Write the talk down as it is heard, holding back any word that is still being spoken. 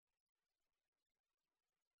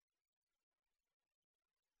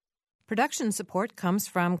Production support comes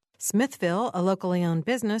from Smithville, a locally owned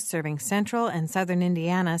business serving central and southern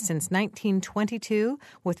Indiana since 1922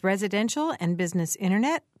 with residential and business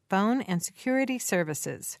internet, phone, and security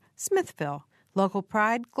services. Smithville, local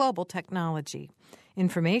pride, global technology.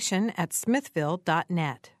 Information at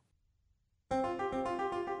smithville.net.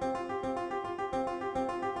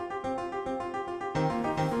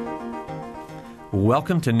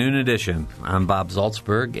 Welcome to Noon Edition. I'm Bob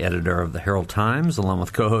Zaltsberg, editor of the Herald Times, along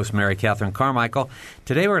with co-host Mary Catherine Carmichael.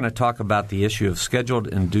 Today we're going to talk about the issue of scheduled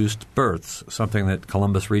induced births, something that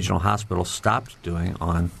Columbus Regional Hospital stopped doing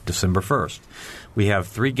on December 1st. We have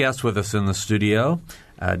three guests with us in the studio.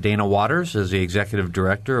 Dana Waters is the Executive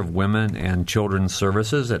Director of Women and Children's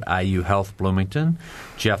Services at IU Health Bloomington.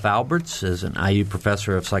 Jeff Alberts is an IU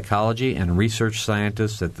Professor of Psychology and Research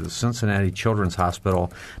Scientist at the Cincinnati Children's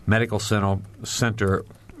Hospital Medical Center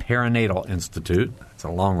Perinatal Institute. That's a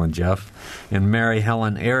long one, Jeff. And Mary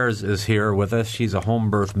Helen Ayers is here with us. She's a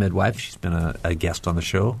home birth midwife. She's been a guest on the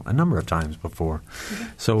show a number of times before. Mm-hmm.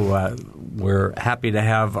 So we're happy to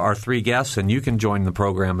have our three guests, and you can join the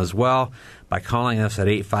program as well by calling us at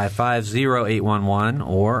 855-0811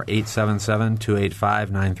 or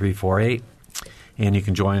 877-285-9348. And you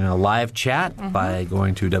can join a live chat by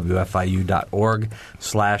going to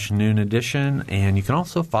wfiu.org/Noon Edition. And you can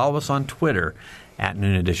also follow us on Twitter at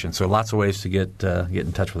Noon Edition. So lots of ways to get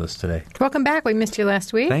in touch with us today. Welcome back. We missed you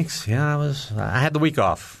last week. Thanks. Yeah, I had the week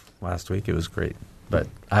off last week. It was great. But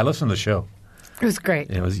I listened to the show. It was great.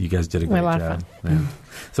 You guys did a great job. Fun. Yeah.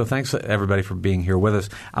 So thanks, everybody, for being here with us.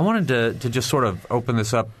 I wanted to just sort of open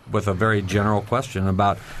this up with a very general question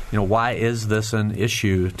about, why is this an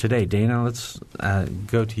issue today? Dana, let's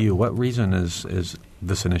go to you. What reason is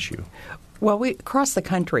this an issue? Well, across the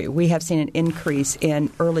country, we have seen an increase in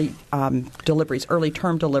early deliveries, early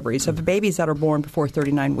term deliveries of babies that are born before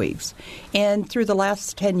 39 weeks. And through the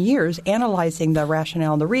last 10 years, analyzing the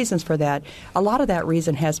rationale and the reasons for that, a lot of that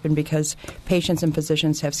reason has been because patients and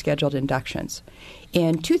physicians have scheduled inductions.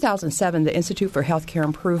 In 2007, the Institute for Healthcare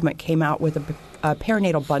Improvement came out with a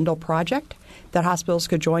perinatal bundle project that hospitals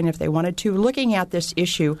could join if they wanted to, looking at this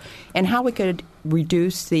issue and how we could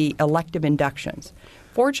reduce the elective inductions.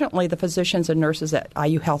 Fortunately, the physicians and nurses at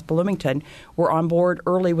IU Health Bloomington were on board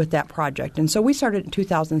early with that project. And so we started in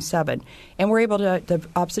 2007, and we're able to – the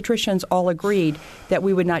obstetricians all agreed that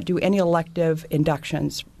we would not do any elective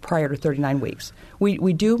inductions prior to 39 weeks.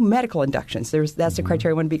 We do medical inductions. That's the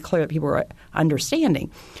criteria. I want to be clear that people are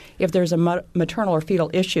understanding. If there's a maternal or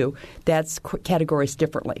fetal issue, that's categorized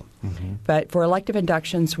differently. Mm-hmm. But for elective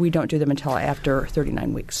inductions, we don't do them until after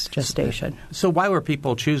 39 weeks gestation. So why were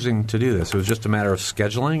people choosing to do this? It was just a matter of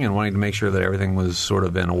scheduling and wanting to make sure that everything was sort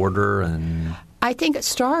of in order? And I think it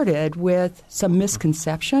started with some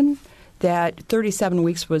misconception that 37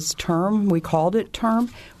 weeks was term. We called it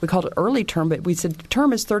term. We called it early term, but we said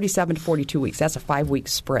term is 37 to 42 weeks. That's a 5-week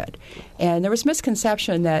spread. And there was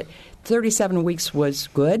misconception that 37 weeks was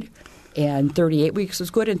good and 38 weeks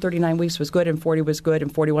was good and 39 weeks was good and 40 was good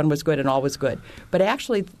and 41 was good and all was good. But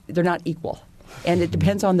actually, they're not equal, and it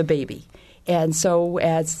depends on the baby. And so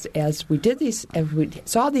as we did these, as we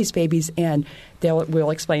saw these babies, and we'll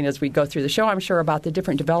explain as we go through the show, I'm sure, about the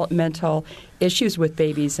different developmental issues with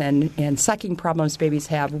babies and sucking problems babies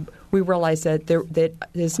have, we realized that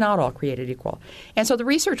it's not all created equal. And so the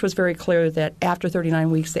research was very clear that after 39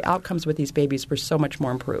 weeks, the outcomes with these babies were so much more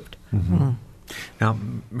improved. Mm-hmm. Now,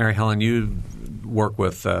 Mary Helen, you work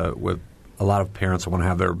with a lot of parents that want to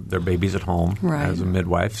have their babies at home as a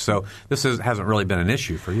midwife. So this hasn't really been an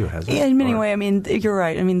issue for you, has it? In many ways. I mean, you're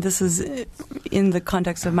right. I mean, this is in the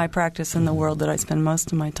context of my practice in the world that I spend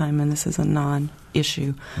most of my time in. This is a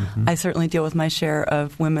non-issue. Mm-hmm. I certainly deal with my share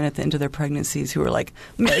of women at the end of their pregnancies who are like,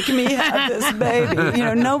 make me have this baby.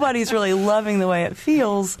 Nobody's really loving the way it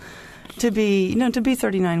feels to be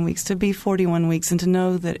 39 weeks, to be 41 weeks, and to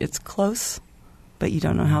know that it's close, but you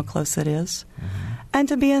don't know how close it is. Mm-hmm. And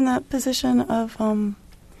to be in that position of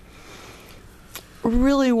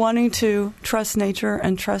really wanting to trust nature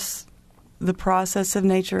and trust the process of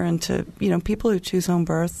nature, and to, people who choose home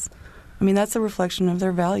birth, I mean, that's a reflection of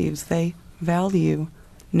their values. They value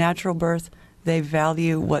natural birth. They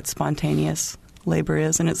value what spontaneous labor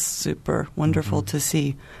is, and it's super wonderful to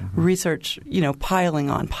see research, piling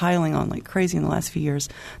on like crazy in the last few years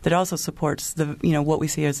that also supports the, what we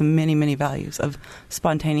see as the many, many values of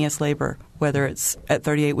spontaneous labor, whether it's at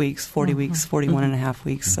 38 weeks, 40 weeks, 41 and a half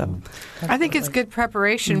weeks. So I think it's good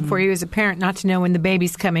preparation for you as a parent not to know when the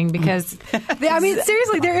baby's coming, because, I mean,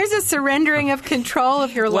 seriously, there is a surrendering of control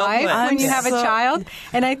of your life when you have a child.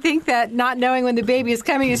 And I think that not knowing when the baby is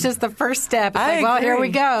coming is just the first step. It's like, well, here we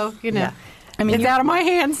go, Yeah. it's out of my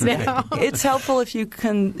hands now. It's helpful if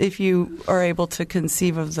you are able to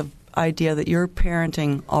conceive of the idea that you're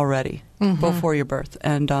parenting already before your birth,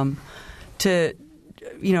 and to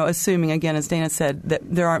assuming, again, as Dana said, that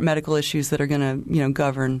there aren't medical issues that are going to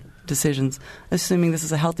govern decisions. Assuming this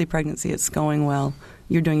is a healthy pregnancy, it's going well,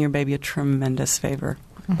 you're doing your baby a tremendous favor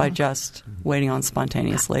by just waiting on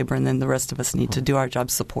spontaneous labor, and then the rest of us need to do our job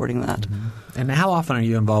supporting that. And how often are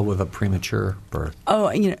you involved with a premature birth? Oh,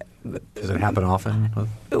 does it happen often?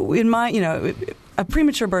 In my, a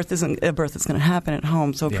premature birth isn't a birth that's going to happen at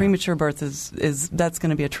home. So a premature birth is that's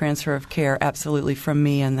going to be a transfer of care, absolutely, from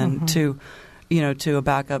me, and then to a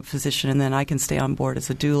backup physician, and then I can stay on board as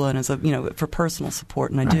a doula and as for personal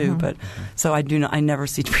support, and I do. But so I never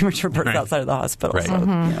see premature births outside of the hospital. Right.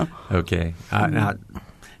 So, Okay. Now,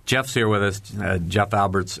 Jeff's here with us, Jeff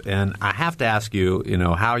Alberts, and I have to ask you,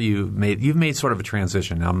 how you've made sort of a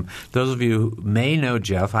transition. Those of you who may know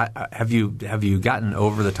Jeff, have you gotten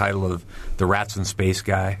over the title of the Rats in Space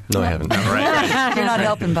guy? No, I haven't. Right. You're not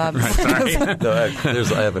helping, Bob. Right, sorry. No, I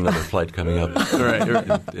have another flight coming up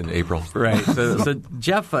in April. Right. So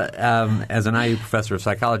Jeff, as an IU professor of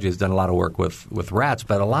psychology, has done a lot of work with rats,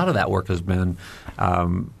 but a lot of that work has been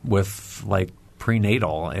with like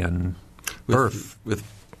prenatal and birth. With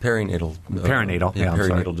perinatal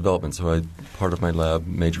perinatal development. So part of my lab,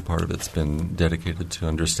 major part of it's been dedicated to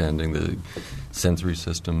understanding the sensory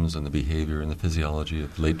systems and the behavior and the physiology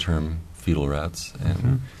of late-term fetal rats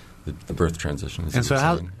and the birth transition. And so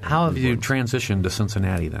how have you transitioned to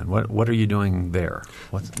Cincinnati then? What are you doing there?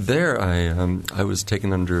 There I was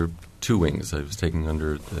taken under two wings. I was taken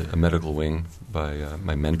under a medical wing by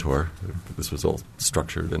my mentor. This was all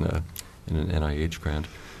structured in an NIH grant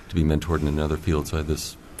to be mentored in another field. So I had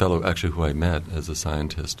this fellow actually who I met as a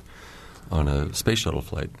scientist on a space shuttle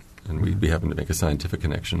flight, and we happened to make a scientific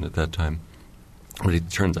connection at that time. But it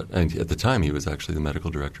turns out, and at the time, he was actually the medical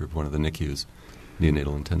director of one of the NICUs,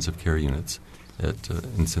 neonatal intensive care units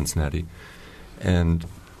in Cincinnati. And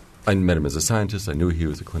I met him as a scientist. I knew he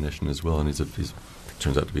was a clinician as well, and he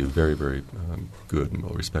turns out to be a very, very good and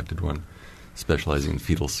well-respected one, specializing in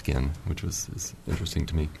fetal skin, which is interesting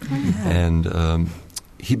to me. And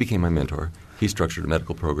he became my mentor. He structured a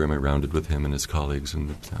medical program. I rounded with him and his colleagues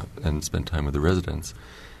and spent time with the residents.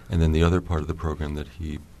 And then the other part of the program that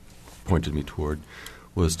he pointed me toward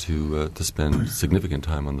was to spend significant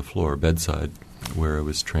time on the floor, bedside, where I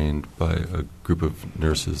was trained by a group of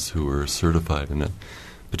nurses who were certified in a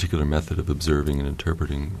particular method of observing and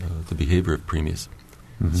interpreting the behavior of preemies.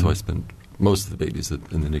 So I spent most of the babies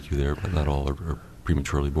in the NICU there, but not all are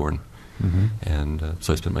prematurely born. And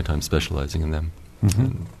so I spent my time specializing in them.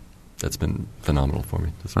 And that's been phenomenal for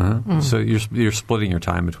me. So you're splitting your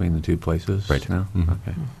time between the two places right now?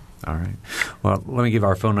 Okay. All right. Well, let me give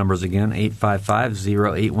our phone numbers again,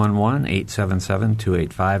 855-0811,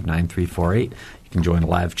 877-285-9348. You can join a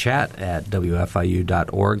live chat at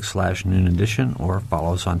wfiu.org/Noon Edition or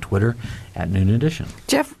follow us on Twitter at Noon Edition.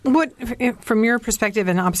 Jeff, what, from your perspective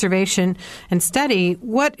and observation and study,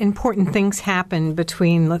 what important things happen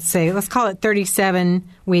between, let's call it 37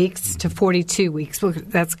 weeks to 42 weeks?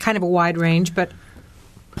 That's kind of a wide range, but...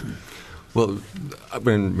 Well,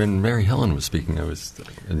 when Mary Helen was speaking,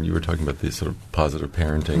 and you were talking about these sort of positive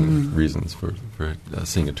parenting reasons for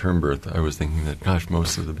seeing a term birth, I was thinking that, gosh,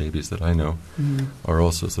 most of the babies that I know are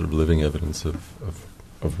also sort of living evidence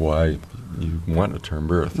of why you want a term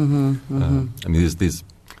birth. I mean, these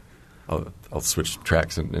I'll switch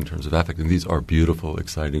tracks in terms of affect, and these are beautiful,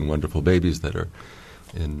 exciting, wonderful babies that are,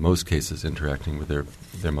 in most cases, interacting with their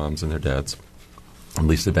moms and their dads. At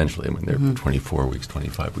least eventually, when they're 24 weeks,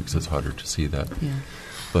 25 weeks, it's harder to see that. Yeah.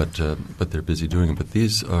 But they're busy doing it. But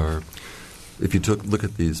these are, if you look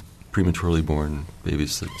at these prematurely born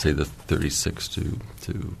babies, say the 36 to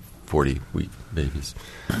 40-week babies,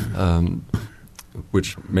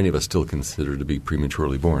 which many of us still consider to be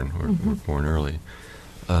prematurely born or born early,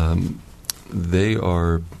 they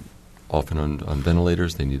are often on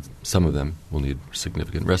ventilators. Some of them will need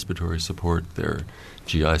significant respiratory support. Their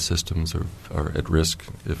GI systems are at risk,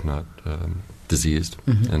 if not diseased,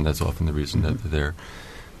 and that's often the reason that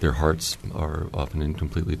their hearts are often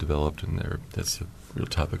incompletely developed, and that's a real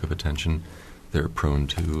topic of attention. They're prone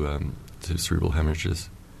to cerebral hemorrhages,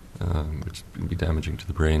 which can be damaging to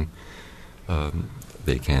the brain.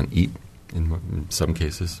 They can't eat in some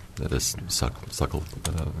cases, that is, suckle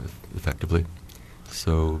effectively.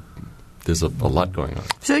 So there's a lot going on.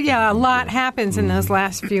 So, a lot happens in those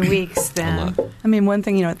last few weeks then. A lot. I mean, one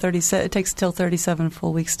thing, at 37, it takes till 37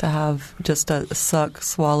 full weeks to have just a suck,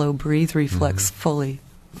 swallow, breathe reflex fully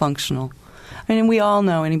functional. I mean, we all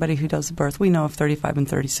know anybody who does a birth. We know of 35 and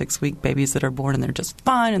 36-week babies that are born and they're just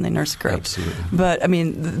fine and they nurse great. Absolutely. But, I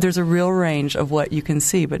mean, there's a real range of what you can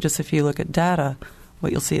see. But just if you look at data,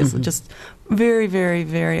 what you'll see is just very, very,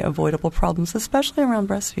 very avoidable problems, especially around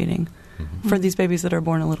breastfeeding. For these babies that are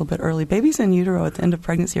born a little bit early. Babies in utero at the end of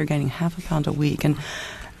pregnancy are gaining half a pound a week. And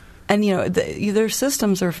their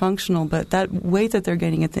systems are functional, but that weight that they're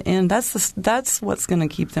gaining at the end, that's what's going to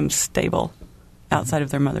keep them stable outside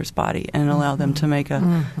of their mother's body and allow them to make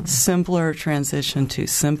a simpler transition to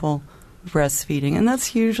simple breastfeeding. And that's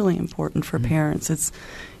hugely important for parents.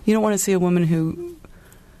 You don't want to see a woman who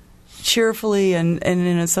cheerfully and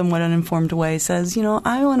in a somewhat uninformed way says,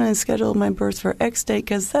 I want to schedule my birth for X date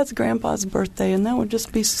because that's Grandpa's birthday and that would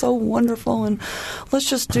just be so wonderful and let's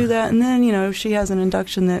just do that. And then, if she has an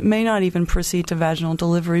induction that may not even proceed to vaginal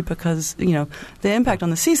delivery because, the impact on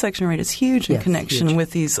the C-section rate is huge in connection with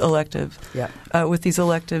these elective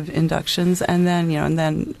inductions. And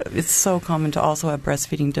then, it's so common to also have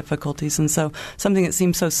breastfeeding difficulties. And so something that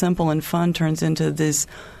seems so simple and fun turns into this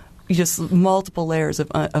just multiple layers of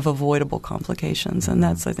avoidable complications, and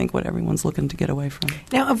that's, I think, what everyone's looking to get away from.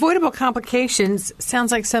 Now, avoidable complications sounds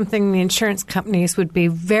like something the insurance companies would be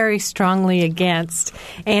very strongly against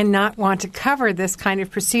and not want to cover this kind of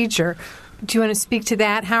procedure. Do you want to speak to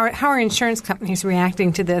that? How are insurance companies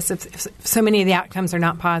reacting to this if so many of the outcomes are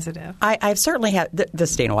not positive? I've certainly had the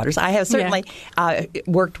Dana Waters. I have certainly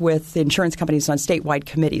worked with insurance companies on statewide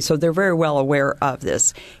committees, so they're very well aware of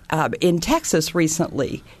this. In Texas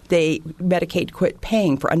recently, Medicaid quit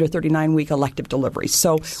paying for under 39-week elective deliveries.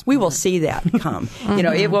 So we will see that come.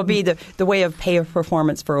 It will be the way of pay of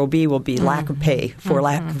performance for OB will be lack of pay for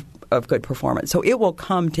lack of good performance. So it will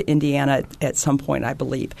come to Indiana at some point, I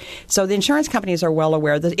believe. So the insurance companies are well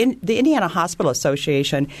aware. The Indiana Hospital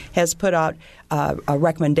Association has put out a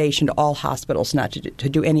recommendation to all hospitals not to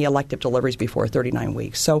do any elective deliveries before 39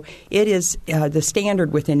 weeks. So it is the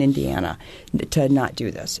standard within Indiana to not do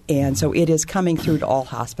this. And so it is coming through to all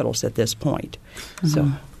hospitals at this point. So,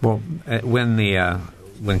 well,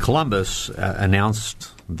 when Columbus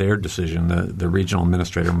announced their decision, the regional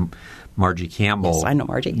administrator, Margie Campbell. Yes, I know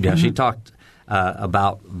Margie. Yeah, she talked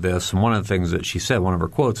about this, and one of the things that she said, one of her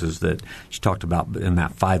quotes, is that she talked about in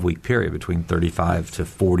that 5-week period between 35 to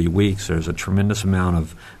 40 weeks, there's a tremendous amount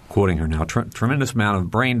of, quoting her now, tremendous amount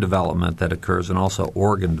of brain development that occurs and also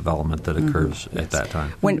organ development that occurs at that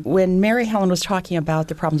time. When Mary Helen was talking about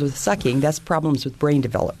the problems with sucking, that's problems with brain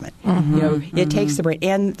development. It takes the brain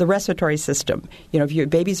and the respiratory system. If your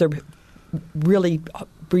babies are really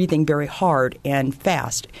breathing very hard and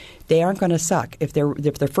fast, they aren't going to suck if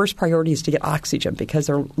their first priority is to get oxygen because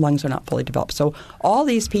their lungs are not fully developed. So all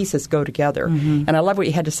these pieces go together. And I love what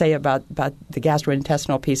you had to say about the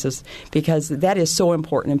gastrointestinal pieces because that is so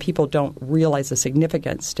important and people don't realize the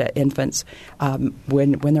significance to infants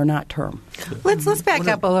when they're not term. Let's back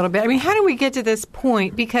up a little bit. I mean, how do we get to this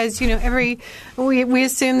point? Because we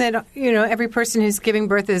assume that every person who's giving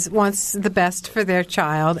birth wants the best for their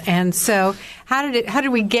child, and so how did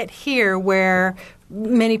we get here where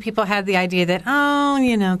many people have the idea that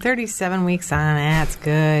 37 weeks on, that's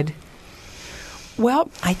good? Well,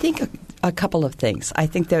 I think a couple of things. I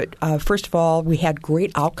think that, first of all, we had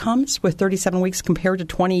great outcomes with 37 weeks compared to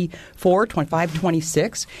 24, 25,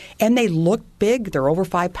 26. And they look big. They're over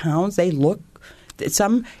 5 pounds. They look a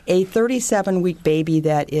 37-week baby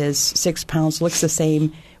that is 6 pounds looks the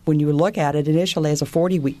same when you look at it initially as a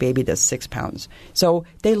 40-week baby that's 6 pounds. So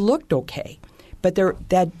they looked okay. But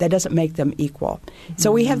that doesn't make them equal.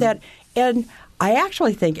 So we have that. And I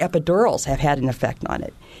actually think epidurals have had an effect on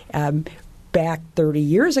it. Back 30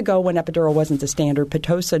 years ago when epidural wasn't the standard,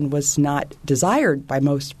 Pitocin was not desired by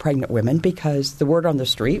most pregnant women because the word on the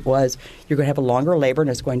street was you're going to have a longer labor and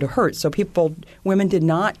it's going to hurt. So women did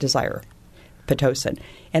not desire Pitocin.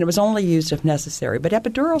 And it was only used if necessary. But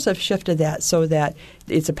epidurals have shifted that so that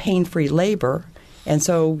it's a pain-free labor. And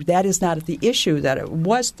so that is not the issue that it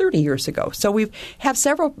was 30 years ago. So we have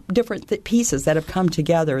several different pieces that have come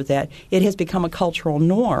together that it has become a cultural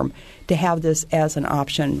norm to have this as an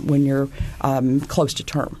option when you're close to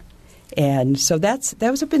term. And so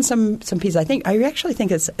those have been some pieces. I actually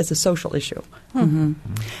think it's a social issue. And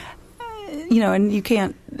you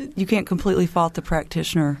can't completely fault the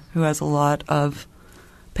practitioner who has a lot of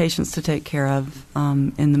patients to take care of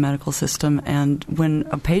in the medical system. And when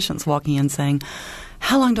a patient's walking in saying,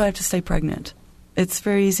 how long do I have to stay pregnant? It's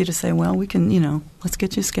very easy to say, well, we can, let's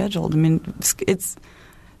get you scheduled. I mean,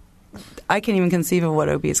 I can't even conceive of what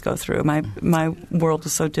OBs go through. My world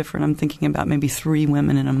is so different. I'm thinking about maybe 3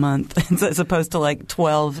 women in a month as opposed to like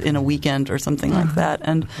 12 in a weekend or something like that.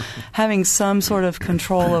 And having some sort of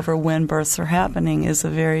control over when births are happening is a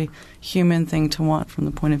very human thing to want from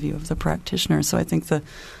the point of view of the practitioner. So I think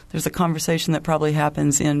there's a conversation that probably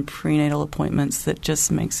happens in prenatal appointments that just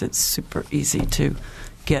makes it super easy to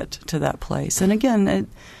get to that place. And again,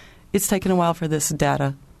 it's taken a while for this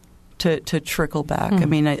data to trickle back. I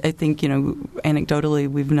mean, I think, anecdotally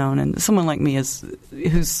we've known, and someone like me who's,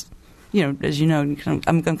 as you know,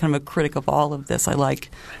 I'm kind of a critic of all of this. I'm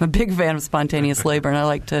a big fan of spontaneous labor, and I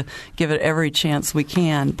like to give it every chance we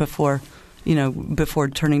can before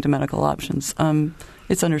turning to medical options.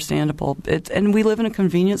 It's understandable. And we live in a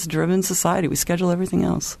convenience-driven society. We schedule everything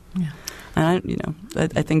else. Yeah. And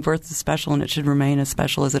I think birth is special, and it should remain as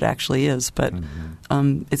special as it actually is. But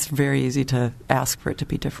it's very easy to ask for it to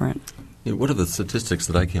be different. One of the statistics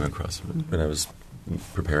that I came across when I was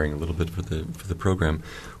preparing a little bit for the program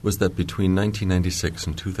was that between 1996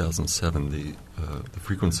 and 2007, the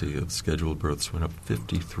frequency of scheduled births went up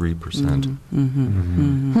 53%.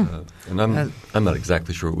 And I'm not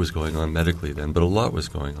exactly sure what was going on medically then, but a lot was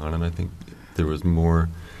going on, and I think there was more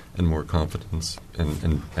and more confidence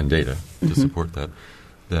and data to support that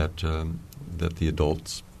the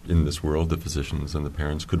adults in this world, the physicians and the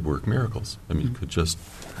parents, could work miracles. I mean, could just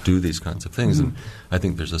do these kinds of things. And I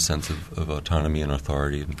think there's a sense of autonomy and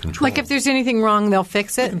authority and control. Like if there's anything wrong, they'll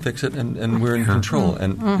fix it? They can fix it, and we're in control.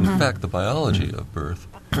 And in fact, the biology of birth,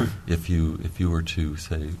 if you were to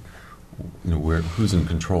say, who's in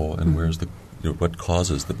control and where's the what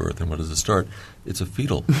causes the birth and what does it start? It's a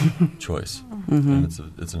fetal choice, and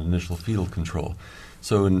it's an initial fetal control.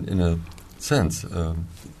 So in a sense,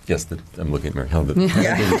 yes, I'm looking at Mary Helen.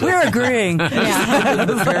 We're agreeing. The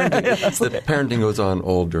parenting goes on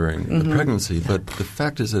all during the pregnancy, but the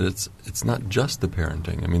fact is that it's not just the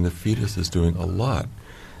parenting. I mean, the fetus is doing a lot,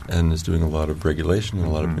 and is doing a lot of regulation and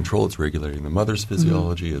a lot of control. It's regulating the mother's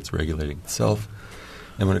physiology. It's regulating itself.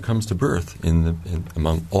 And when it comes to birth,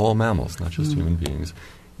 among all mammals, not just human beings,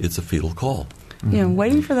 it's a fetal call.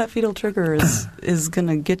 Waiting for that fetal trigger is going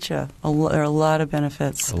to get you a lot of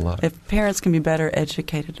benefits. A lot. If parents can be better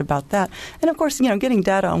educated about that. And, of course, getting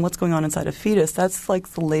data on what's going on inside a fetus, that's like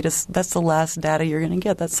the latest, that's the last data you're going to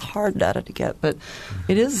get. That's hard data to get. But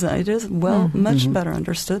it is much better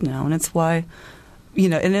understood now. And it's why...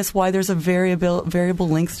 and it's why there's a variable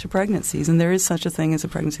length to pregnancies, and there is such a thing as a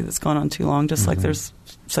pregnancy that's gone on too long, just like there's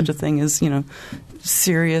such a thing as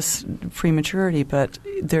serious prematurity. But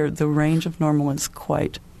the range of normal is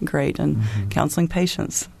quite great, and counseling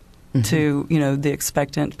patients to the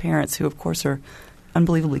expectant parents who, of course, are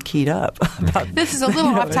unbelievably keyed up. This is a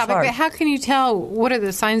little off topic, but how can you tell what are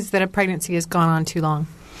the signs that a pregnancy has gone on too long?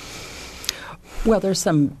 Well, there's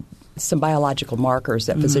some biological markers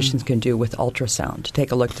that physicians can do with ultrasound to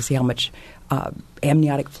take a look to see how much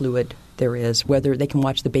amniotic fluid there is, whether they can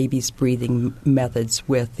watch the baby's breathing methods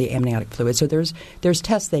with the amniotic fluid. So there's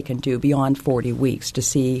tests they can do beyond 40 weeks to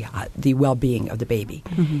see the well-being of the baby.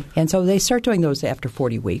 And so they start doing those after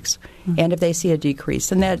 40 weeks. And if they see a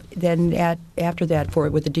decrease, after that,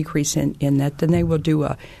 with a decrease in that, then they will do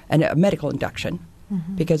a medical induction.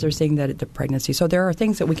 Because they're seeing that at the pregnancy. So there are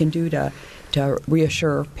things that we can do to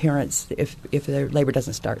reassure parents if their labor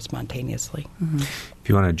doesn't start spontaneously. If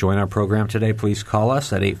you want to join our program today, please call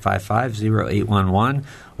us at 855-0811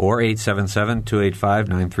 or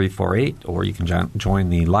 877-285-9348, or you can join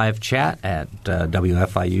the live chat at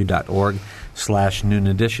wfiu.org/noon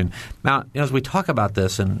edition. Now, as we talk about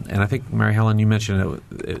this, and I think, Mary Helen, you mentioned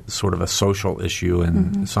it's sort of a social issue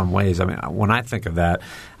in some ways. I mean, when I think of that,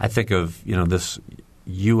 I think of, this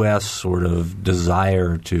U.S. sort of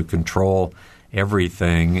desire to control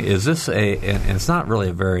everything. Is this and it's not really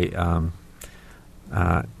a very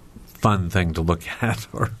fun thing to look at,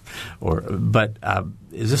 but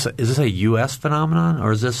is this a U.S. phenomenon,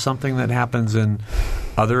 or is this something that happens in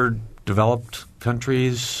other developed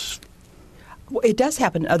countries? Well, it does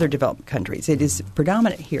happen in other developed countries. It is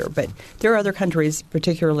predominant here, but there are other countries,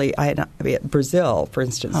 particularly Brazil, for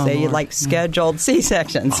instance. They scheduled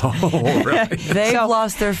C-sections. Oh, right. They've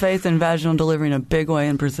lost their faith in vaginal delivery in a big way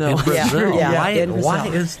in Brazil. In Brazil? Yeah. Why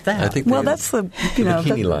is that? I think that's the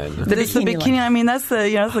bikini line. It's the bikini. I mean, that's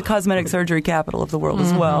the cosmetic surgery capital of the world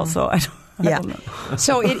as well. So I don't know.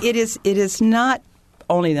 So it is not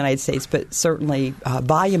only the United States, but certainly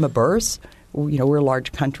volume of births. We're a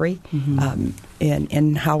large country,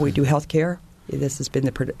 and how we do health care, this has been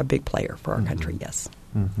a big player for our country, yes.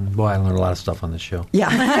 Boy, I learned a lot of stuff on this show.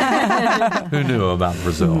 Yeah. Who knew about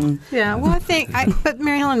Brazil? Yeah, well, I think but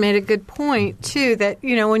Mary Helen made a good point, too, that,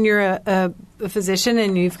 when you're a a physician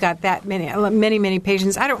and you've got that many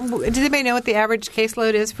patients. Does anybody know what the average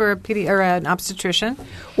caseload is for an obstetrician?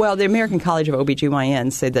 Well, the American College of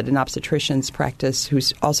OBGYNs say that an obstetrician's practice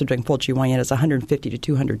who's also doing full GYN is 150 to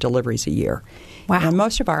 200 deliveries a year. Wow. And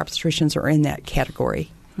most of our obstetricians are in that category,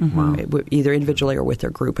 either individually or with their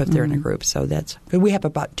group if they're in a group. So we have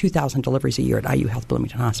about 2,000 deliveries a year at IU Health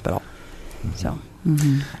Bloomington Hospital. So.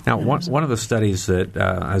 Now, one of the studies that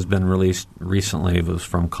has been released recently was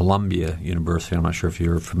from Columbia University. I'm not sure if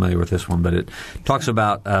you're familiar with this one, but it talks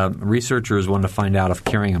about researchers wanting to find out if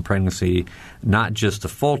carrying a pregnancy, not just a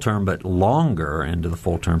full term, but longer into the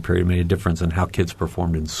full term period, made a difference in how kids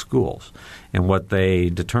performed in schools. And what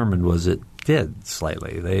they determined was it did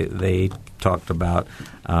slightly. They talked about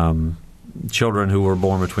children who were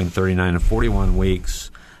born between 39 and 41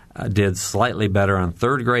 weeks did slightly better on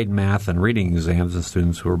third grade math and reading exams than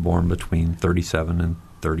students who were born between 37 and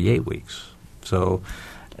 38 weeks. So,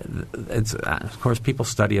 it's of course people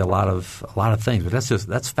study a lot of things, but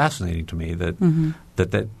that's fascinating to me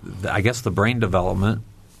that I guess the brain development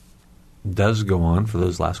does go on for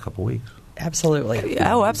those last couple of weeks. Absolutely.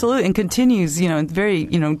 Oh, absolutely, and continues, very,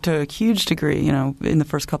 to a huge degree, in the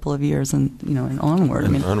first couple of years and, and onward.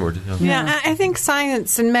 Onward, Yeah, I think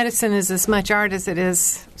science and medicine is as much art as it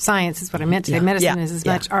is science, is what I meant to say. Medicine is as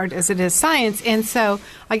much art as it is science. And so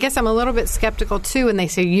I guess I'm a little bit skeptical, too, when they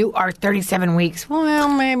say, you are 37 weeks. Well,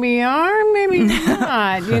 maybe you are, maybe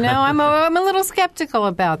not. I'm a little skeptical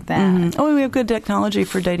about that. Mm-hmm. Oh, and we have good technology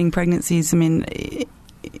for dating pregnancies.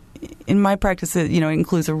 In my practice, it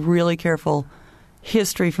includes a really careful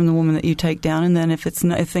history from the woman that you take down, and then if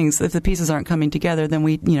the pieces aren't coming together, then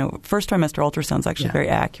we first trimester ultrasound is actually very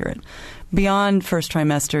accurate. Beyond first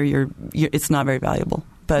trimester, it's not very valuable.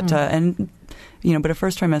 But but a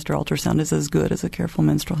first trimester ultrasound is as good as a careful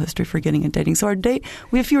menstrual history for getting and dating. So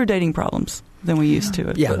we have fewer dating problems than we used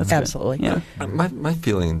to. Yeah, absolutely. Yeah. My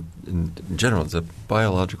feeling in general is that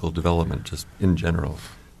biological development, just in general,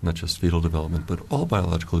 not just fetal development, but all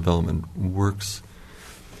biological development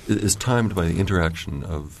is timed by the interaction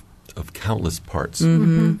of countless parts.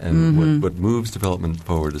 Mm-hmm. And what moves development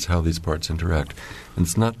forward is how these parts interact. And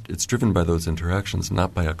it's driven by those interactions,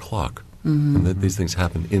 not by a clock. Mm-hmm. And that these things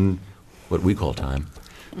happen in what we call time.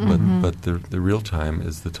 But the real time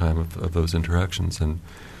is the time of those interactions. And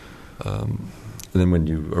then when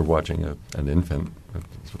you are watching an infant,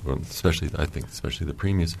 especially the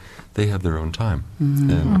preemies, they have their own time.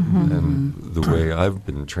 Mm-hmm. And the way I've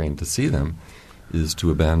been trained to see them is to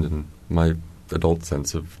abandon my adult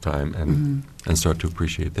sense of time and start to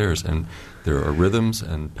appreciate theirs. And there are rhythms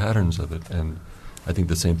and patterns of it. And I think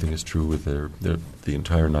the same thing is true with the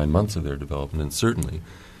entire 9 months of their development, and certainly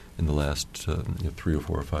in the last 3 or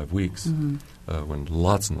 4 or 5 weeks when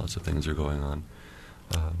lots and lots of things are going on.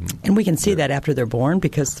 And we can see that after they're born,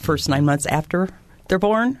 because the first 9 months after they're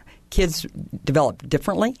born, kids develop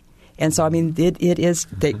differently. And so, it is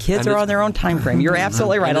that kids are on their own time frame. You're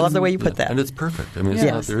absolutely right. I love the way you put that. And it's perfect.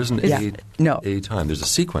 There isn't a time. There's a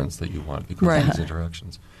sequence that you want because of these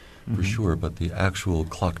interactions, for sure. But the actual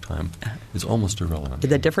clock time is almost irrelevant.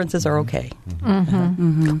 The differences are okay.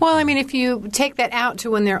 Well, if you take that out to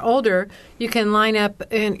when they're older, you can line up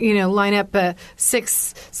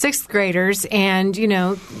sixth graders, and 2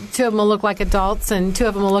 of them will look like adults, and 2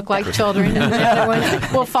 of them will look like children, and the other one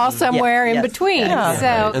will fall somewhere in between. Yeah.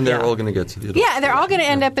 So, and they're all going to get to the adult. Yeah, they're all going to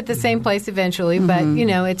end up at the same place eventually, but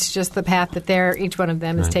it's just the path that each one of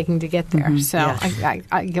them is taking to get there. So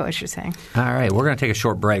I get what you're saying. All right, we're going to take a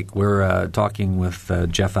short break. We're talking with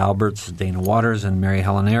Jeff Alberts, Dana Waters, and Mary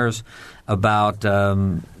Helen Ayers about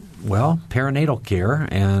perinatal care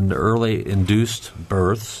and early induced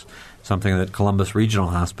births, something that Columbus Regional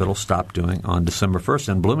Hospital stopped doing on December 1st,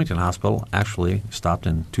 and Bloomington Hospital actually stopped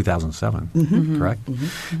in 2007, correct?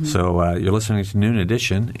 Mm-hmm. So you're listening to Noon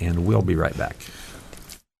Edition, and we'll be right back.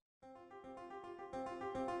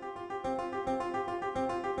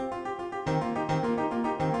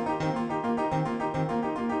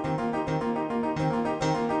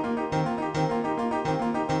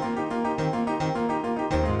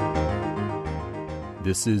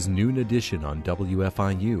 This is Noon Edition on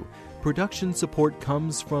WFIU. Production support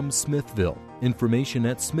comes from Smithville. Information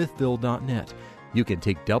at smithville.net. You can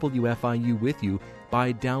take WFIU with you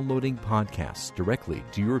by downloading podcasts directly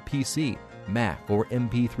to your PC, Mac, or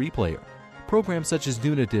MP3 player. Programs such as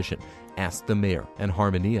Noon Edition, Ask the Mayor, and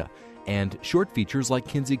Harmonia, and short features like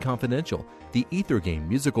Kinsey Confidential, the Ether Game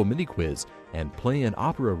musical mini-quiz, and play and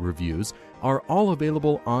opera reviews are all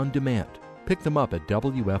available on demand. Pick them up at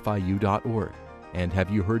WFIU.org. And have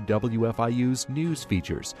you heard WFIU's news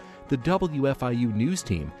features? The WFIU News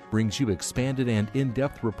Team brings you expanded and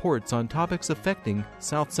in-depth reports on topics affecting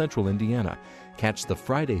South Central Indiana. Catch the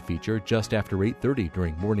Friday feature just after 8:30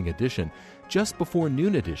 during Morning Edition, just before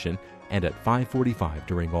Noon Edition, and at 5:45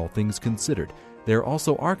 during All Things Considered. They're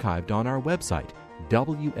also archived on our website,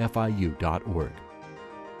 WFIU.org.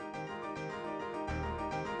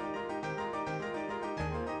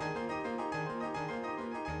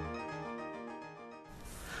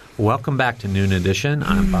 Welcome back to Noon Edition.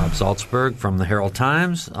 I'm Bob Zaltsberg from the Herald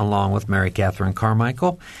Times, along with Mary Catherine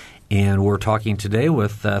Carmichael. And we're talking today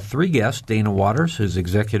with three guests: Dana Waters, who's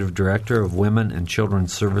Executive Director of Women and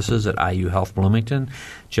Children's Services at IU Health Bloomington;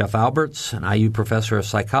 Jeff Alberts, an IU Professor of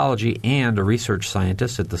Psychology and a research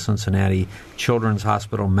scientist at the Cincinnati Children's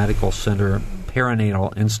Hospital Medical Center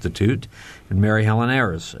Perinatal Institute; and Mary Helen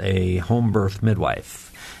Ayers, a home birth midwife.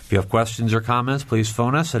 If you have questions or comments, please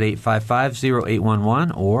phone us at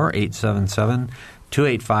 855-0811 or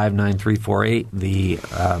 877-285-9348. The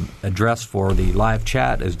address for the live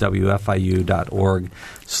chat is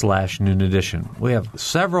wfiu.org/Noon Edition. We have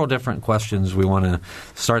several different questions we want to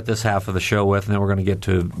start this half of the show with, and then we're going to get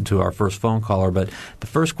to our first phone caller. But the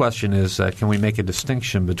first question is, can we make a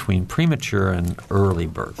distinction between premature and early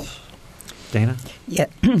births? Dana? Yeah,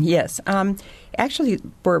 yes. Actually,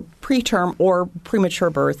 for preterm or premature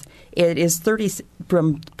birth, it is 30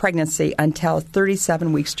 from pregnancy until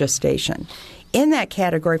 37 weeks gestation. In that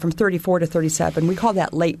category, from 34 to 37, we call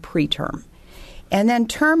that late preterm. And then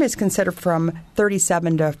term is considered from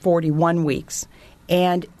 37 to 41 weeks.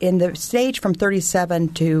 And in the stage from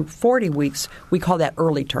 37 to 40 weeks, we call that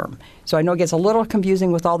early term. So I know it gets a little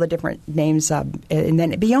confusing with all the different names. And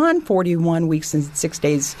then beyond 41 weeks and 6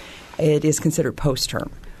 days, it is considered post-term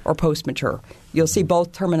or post-mature. You'll see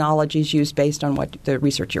both terminologies used based on what the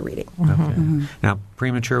research you're reading. Okay. Mm-hmm. Now,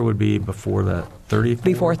 premature would be before the 34?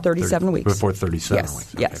 Before 37 weeks. Before 37 yes,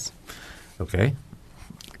 weeks. Okay. Yes. Okay.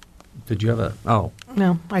 Did you have a – oh.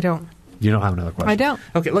 No, I don't. You don't have another question? I don't.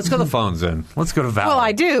 Okay, let's go to the phones then. Let's go to Valerie. Well,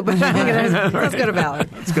 I do, but let's go to Valerie.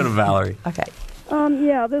 Let's go to Valerie. Okay.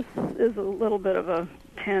 Yeah, this is a little bit of a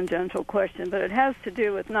tangential question, but it has to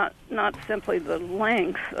do with not simply the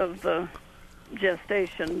length of the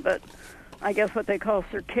gestation, but I guess what they call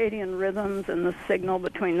circadian rhythms and the signal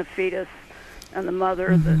between the fetus and the mother.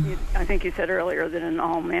 Mm-hmm. I think you said earlier that in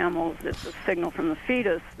all mammals it's a signal from the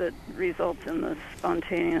fetus that results in the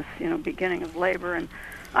spontaneous, beginning of labor. And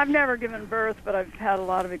I've never given birth, but I've had a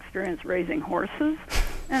lot of experience raising horses.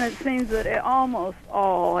 And it seems that almost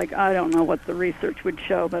all, I don't know what the research would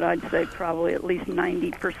show, but I'd say probably at least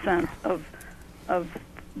 90% of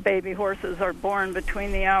baby horses are born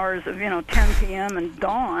between the hours of, 10 p.m. and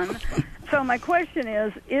dawn. So my question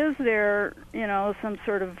is there, some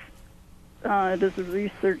sort of, does the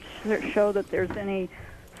research show that there's any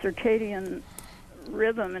circadian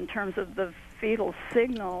rhythm in terms of the fetal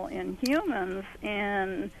signal in humans?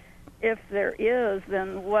 And if there is,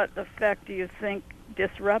 then what effect do you think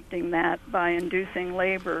disrupting that by inducing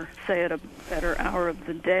labor, say at a better hour of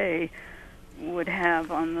the day, would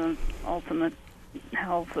have on the ultimate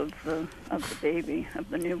health of the baby, of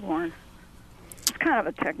the newborn? It's kind of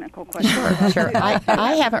a technical question. Sure.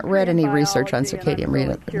 I haven't read any research on circadian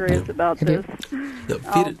rhythm. I'm curious about this.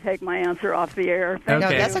 I'll take my answer off the air. No,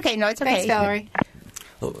 that's okay. No, it's okay. Thanks, Valerie.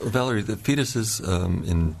 Well, Valerie, the fetuses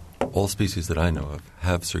in all species that I know of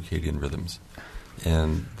have circadian rhythms,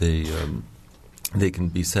 and they can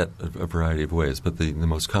be set a variety of ways, but the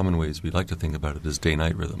most common ways we like to think about it is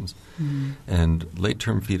day-night rhythms. Mm-hmm. And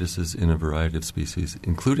late-term fetuses in a variety of species,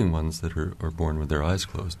 including ones that are born with their eyes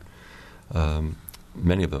closed,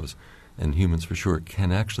 many of those, and humans for sure,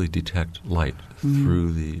 can actually detect light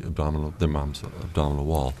through their mom's abdominal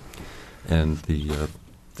wall. And the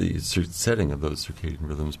setting of those circadian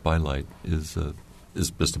rhythms by light is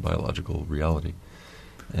just a biological reality.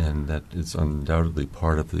 And that is undoubtedly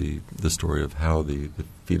part of the story of how the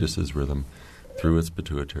fetus's rhythm, through its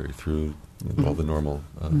pituitary, through all the normal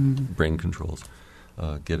brain controls,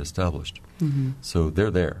 get established. Mm-hmm. So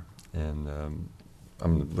they're there. And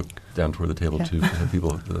I'm going to look down toward the table to have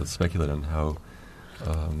people speculate on how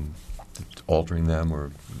altering them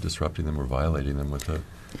or disrupting them or violating them with an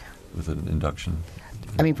induction.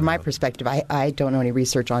 I mean, from my perspective, I don't know any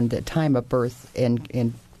research on the time of birth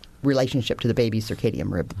in relationship to the baby's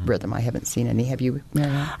circadian rhythm. I haven't seen any. Have you,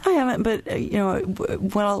 Marianne? I haven't, but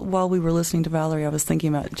while we were listening to Valerie, I was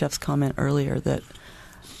thinking about Jeff's comment earlier that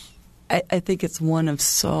I think it's one of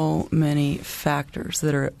so many factors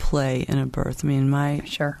that are at play in a birth. I mean, my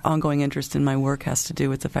ongoing interest in my work has to do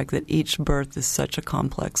with the fact that each birth is such a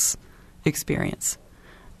complex experience.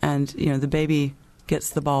 And, the baby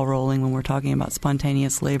gets the ball rolling when we're talking about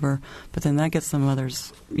spontaneous labor, but then that gets the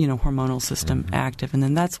mother's hormonal system active, and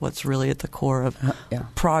then that's what's really at the core of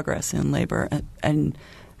progress in labor.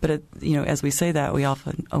 But as we say that, we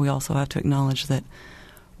also have to acknowledge that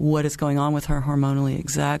what is going on with her hormonally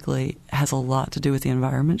exactly has a lot to do with the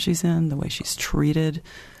environment she's in, the way she's treated,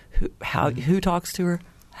 who talks to her,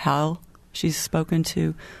 how she's spoken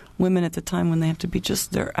to. Women at the time when they have to be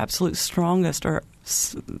just their absolute strongest are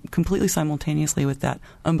completely simultaneously with that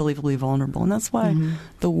unbelievably vulnerable. And that's why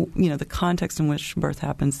the context in which birth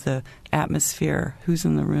happens, the atmosphere, who's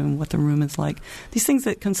in the room, what the room is like, these things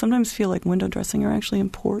that can sometimes feel like window dressing are actually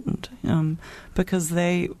important because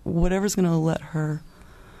whatever's going to let her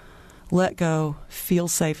let go, feel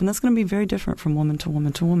safe. And that's going to be very different from woman to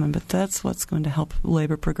woman to woman, but that's what's going to help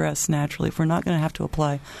labor progress naturally. If we're not going to have to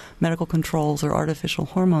apply medical controls or artificial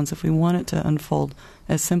hormones, if we want it to unfold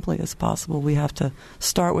as simply as possible, we have to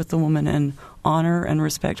start with the woman and honor and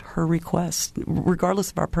respect her requests,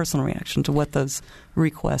 regardless of our personal reaction to what those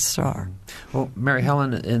requests are. Well, Mary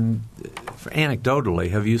Helen,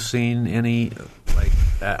 anecdotally, have you seen any,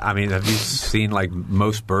 have you seen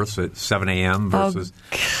most births at 7 a.m. versus?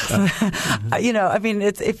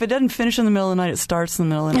 If it doesn't finish in the middle of the night, it starts in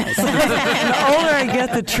the middle of the night. So the older I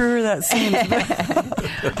get, the truer that seems.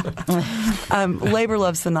 Labor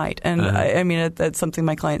loves the night, and that's something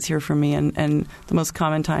my clients hear from me. And the most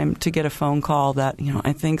common time to get a phone call that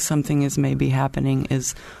I think something is maybe happening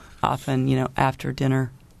is often after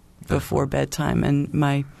dinner, before bedtime. And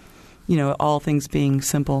my all things being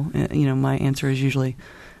simple, my answer is usually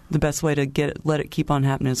the best way to let it keep on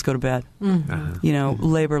happening is go to bed.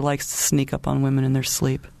 Labor likes to sneak up on women in their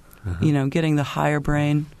sleep. Getting the higher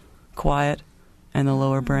brain quiet and the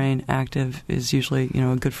lower brain active is usually,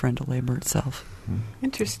 a good friend to labor itself.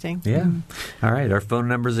 Interesting. Yeah. All right. Our phone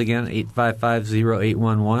numbers again,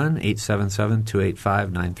 855-0811,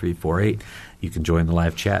 877-285-9348. You can join the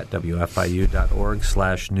live chat, wfiu.org/noon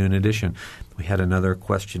edition. We had another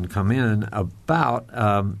question come in about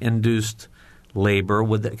induced labor.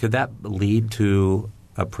 Could that lead to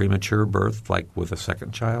a premature birth, like with a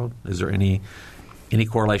second child? Is there any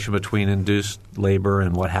correlation between induced labor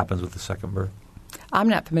and what happens with the second birth? I'm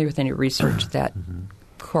not familiar with any research that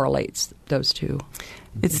correlates those two.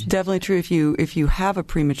 It's definitely true if you have a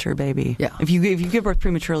premature baby. Yeah. If you give birth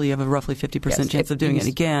prematurely, you have a roughly 50% chance of doing it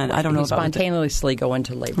again. I don't know about spontaneously go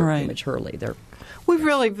into labor prematurely. We've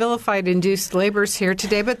really vilified induced labors here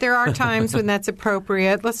today, but there are times when that's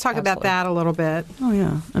appropriate. Let's talk about that a little bit. Oh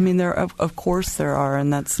yeah, there of course there are,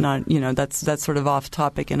 and that's not that's sort of off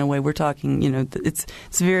topic in a way. We're talking it's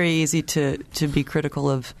very easy to be critical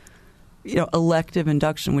of elective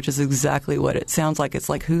induction, which is exactly what it sounds like. It's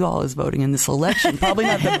like who all is voting in this election? Probably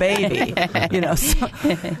not the baby.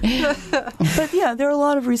 But yeah, there are a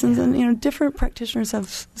lot of reasons, and different practitioners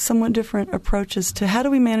have somewhat different approaches to how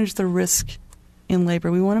do we manage the risk in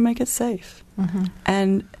labor. We want to make it safe,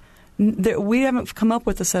 and we haven't come up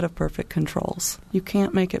with a set of perfect controls. You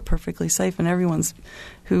can't make it perfectly safe, and everyone's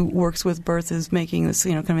who works with birth is making this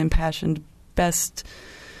kind of impassioned best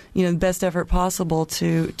effort possible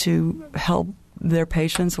to help their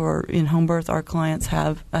patients, or in home birth, our clients,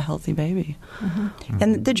 have a healthy baby.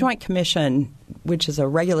 And the Joint Commission, which is a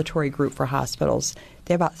regulatory group for hospitals,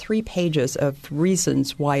 they have about 3 pages of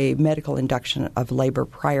reasons why medical induction of labor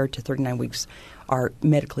prior to 39 weeks are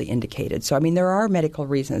medically indicated. So, there are medical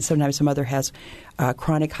reasons. Sometimes the mother has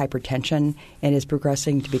chronic hypertension and is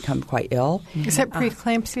progressing to become quite ill. Is that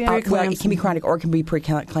preeclampsia? Well, it can be chronic or it can be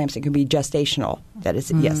preeclampsia. It can be gestational. That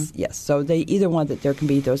is, yes. So either one, that there can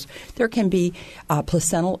be those. There can be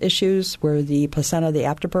placental issues where the placenta, the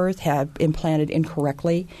afterbirth, have implanted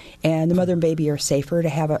incorrectly, and the mother and baby are safer to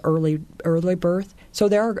have an early birth. So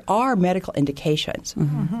there are medical indications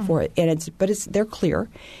for it, and they're clear.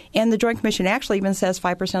 And the Joint Commission actually even says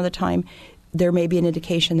 5% of the time there may be an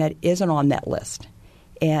indication that isn't on that list.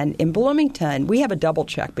 And in Bloomington, we have a double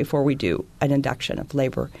check before we do an induction of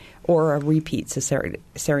labor or a repeat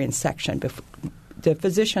cesarean section. The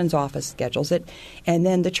physician's office schedules it, and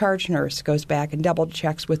then the charge nurse goes back and double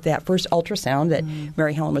checks with that first ultrasound that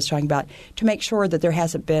Mary Helen was talking about to make sure that there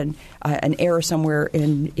hasn't been an error somewhere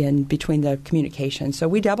in between the communication. So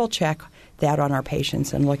we double check that on our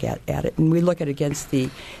patients and look at it, and we look at it against the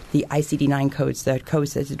ICD-9 codes, the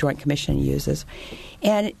codes that the Joint Commission uses.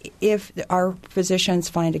 And if our physicians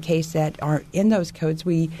find a case that are in those codes,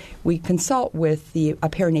 we consult with a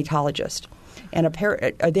perinatologist. And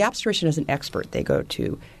the obstetrician is an expert. They go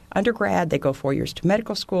to undergrad, they go 4 years to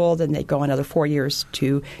medical school, then they go another 4 years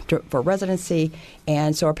for residency.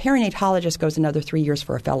 And so a perinatologist goes another 3 years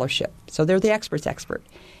for a fellowship. So they're the expert's expert.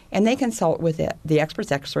 and they consult with the experts,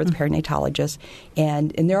 perinatologists,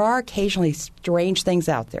 and there are occasionally strange things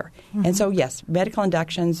out there. And so, yes, medical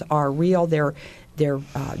inductions are real. They're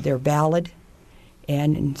valid,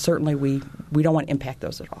 and certainly we don't want to impact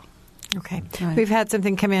those at all. Okay. Right. We've had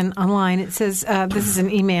something come in online. It says, this is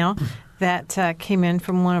an email that came in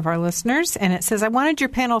from one of our listeners, and it says, I wanted your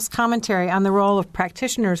panel's commentary on the role of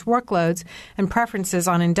practitioners' workloads and preferences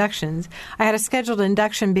on inductions. I had a scheduled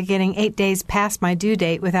induction beginning 8 days past my due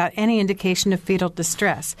date without any indication of fetal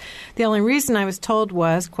distress. The only reason I was told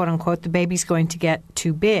was, quote unquote, the baby's going to get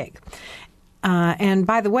too big. And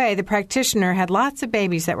by the way, the practitioner had lots of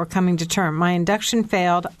babies that were coming to term. My induction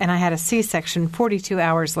failed, and I had a C-section 42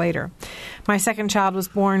 hours later. My second child was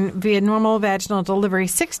born via normal vaginal delivery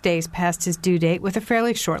 6 days past his due date with a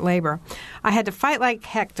fairly short labor. I had to fight like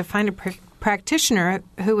heck to find a practitioner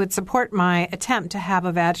who would support my attempt to have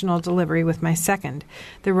a vaginal delivery with my second.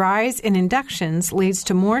 The rise in inductions leads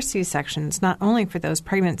to more C-sections, not only for those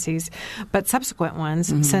pregnancies, but subsequent ones,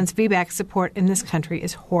 since VBAC support in this country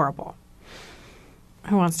is horrible.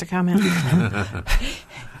 Who wants to comment?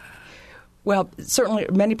 Well, certainly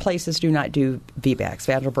many places do not do VBACs,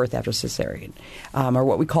 vaginal birth after cesarean, or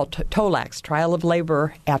what we call TOLACs, trial of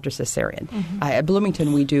labor after cesarean. At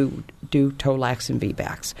Bloomington, we do TOLACs and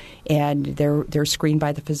VBACs, and they're screened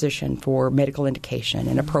by the physician for medical indication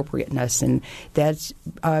and appropriateness, and that's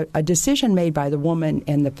a decision made by the woman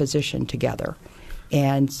and the physician together.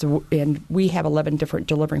 And we have 11 different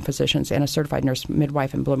delivering physicians and a certified nurse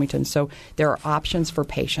midwife in Bloomington. So there are options for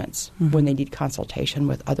patients when they need consultation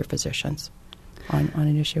with other physicians on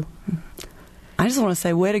an issue. I just want to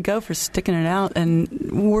say, way to go for sticking it out and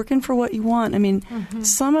working for what you want. I mean,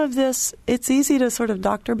 some of this, it's easy to sort of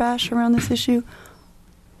doctor bash around this issue.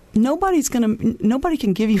 Nobody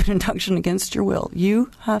can give you an induction against your will. You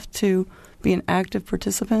have to be an active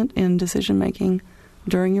participant in decision making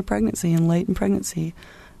during your pregnancy and late in pregnancy.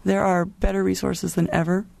 There are better resources than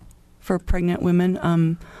ever for pregnant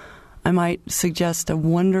women. I might suggest a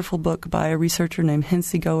wonderful book by a researcher named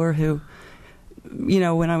Hinsey Goer, who,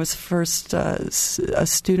 when I was first a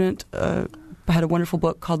student, had a wonderful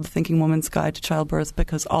book called The Thinking Woman's Guide to Childbirth,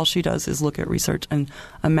 because all she does is look at research and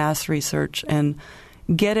amass research and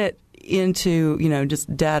get it into,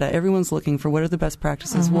 just data. Everyone's looking for what are the best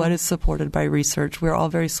practices, what is supported by research. We're all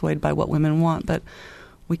very swayed by what women want, but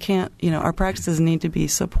we can't, our practices need to be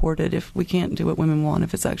supported if we can't do what women want,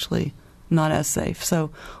 if it's actually not as safe. So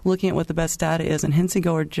looking at what the best data is, and Hinsey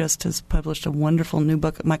Goer just has published a wonderful new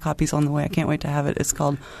book. My copy's on the way. I can't wait to have it. It's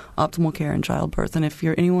called Optimal Care in Childbirth. And if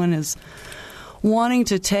anyone is wanting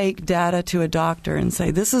to take data to a doctor and say,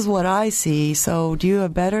 this is what I see, so do you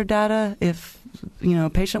have better data? If a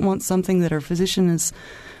patient wants something that her physician is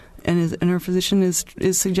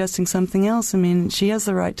suggesting something else, I mean, she has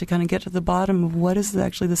the right to kind of get to the bottom of what is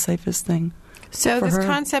actually the safest thing. So this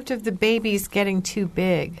concept of the babies getting too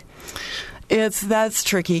big, that's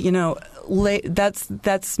tricky.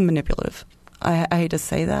 That's manipulative. I hate to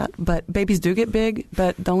say that, but babies do get big.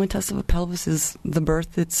 But the only test of a pelvis is the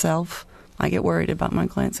birth itself. I get worried about my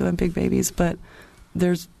clients who have big babies, but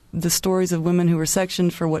there's the stories of women who were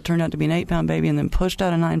sectioned for what turned out to be an 8-pound baby and then pushed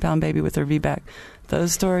out a 9-pound baby with their VBAC.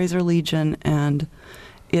 Those stories are legion, and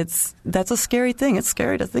that's a scary thing. It's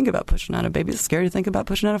scary to think about pushing out a baby. It's scary to think about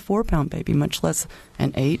pushing out a 4-pound baby, much less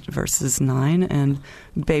an 8 versus 9. And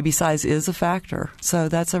baby size is a factor. So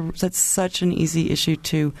that's such an easy issue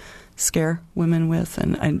to scare women with,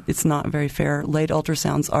 and it's not very fair. Late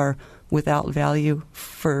ultrasounds are without value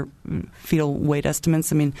for fetal weight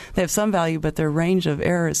estimates. I mean, they have some value, but their range of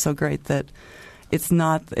error is so great that it's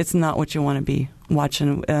not what you want to be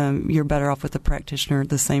watching. You're better off with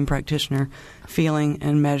the same practitioner, feeling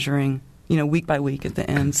and measuring, week by week at the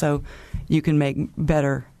end, so you can make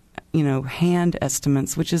better, hand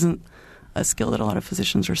estimates, which isn't a skill that a lot of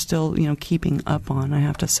physicians are still, keeping up on. I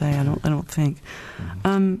have to say, I don't think.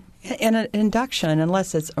 And an induction,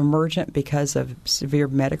 unless it's emergent because of severe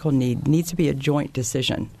medical need, needs to be a joint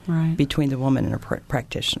decision between the woman and her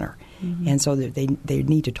practitioner. And so they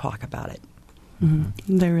need to talk about it.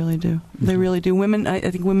 They really do. They really do. Women, I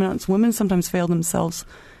think women sometimes fail themselves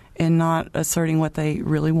in not asserting what they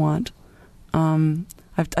really want.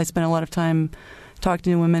 I spent a lot of time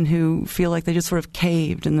talking to women who feel like they just sort of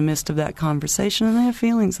caved in the midst of that conversation, and they have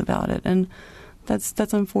feelings about it, and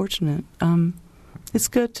that's unfortunate. It's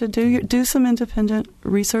good to do some independent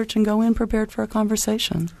research and go in prepared for a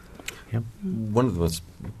conversation. Yep. One of the most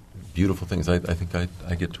beautiful things I think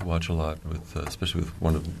I get to watch a lot with, especially with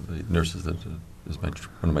one of the nurses that is one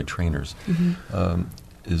of my trainers,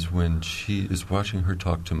 is when she is watching her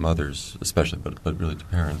talk to mothers, especially, but really to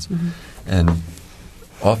parents, and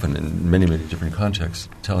often in many, many different contexts,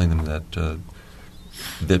 telling them that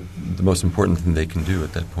that the most important thing they can do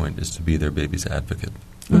at that point is to be their baby's advocate.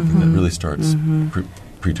 The thing that really starts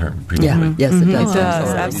preterm. Yeah. Yes, it does. It does,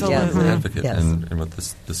 Or absolutely. an advocate. Yes. And what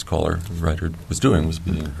this caller, writer, was doing was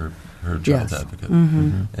being her child's Yes. advocate.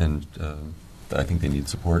 And I think they need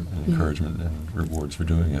support and encouragement and rewards for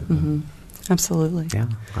doing it. Absolutely. Yeah.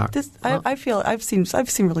 I feel I've seen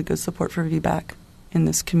really good support for VBAC in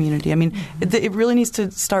this community. I mean, it really needs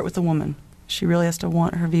to start with the woman. She really has to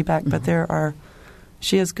want her VBAC, but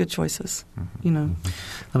she has good choices, you know.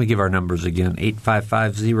 Let me give our numbers again,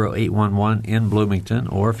 855-0811 in Bloomington,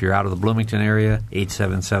 or if you're out of the Bloomington area,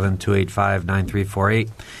 877-285-9348.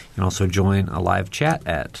 You can also join a live chat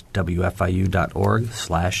at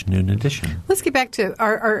wfiu.org/noon edition. Let's get back to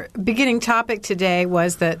our beginning topic today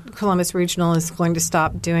was that Columbus Regional is going to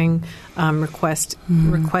stop doing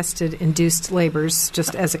requested induced labors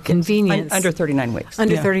just as a convenience. Under 39 weeks.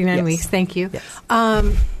 Under 39 Yes. weeks. Thank you. Yes.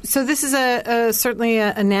 So this is certainly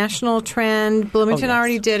a national trend. Bloomington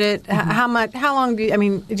already did it. How long do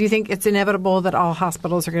you think it's inevitable that all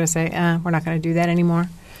hospitals are going to say, we're not going to do that anymore?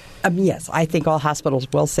 Yes, I think all hospitals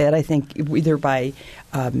will say it. I think either by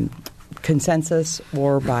consensus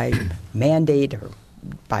or by mandate or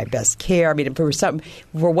by best care. I mean, for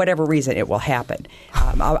whatever reason, it will happen.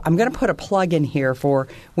 I'm going to put a plug in here for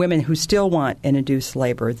women who still want an induced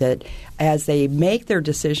labor, that as they make their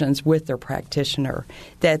decisions with their practitioner,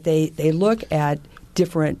 that they look at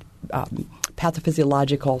different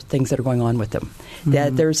pathophysiological things that are going on with them.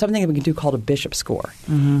 That there's something that we can do called a Bishop score.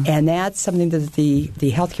 And that's something that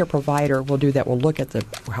the healthcare provider will do that will look at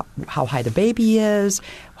how high the baby is,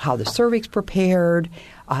 how the cervix prepared,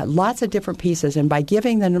 lots of different pieces. And by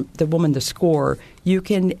giving the woman the score, you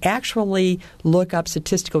can actually look up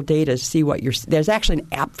statistical data to see what there's actually an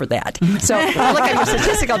app for that. So look at your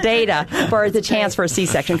statistical data for the chance for a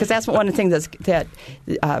C-section, because that's one of the things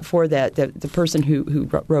for the person who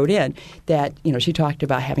wrote in, that she talked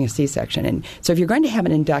about having a C-section. And so if you're going to have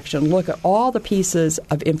an induction, look at all the pieces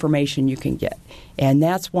of information you can get. And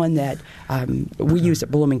that's one that we use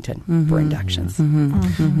at Bloomington for inductions.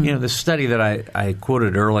 The study that I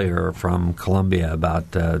quoted earlier from Columbia about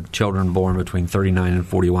children born between 39 and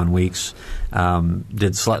 41 weeks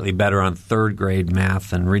did slightly better on third grade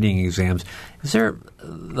math and reading exams. Is there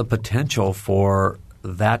the potential for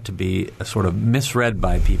that to be sort of misread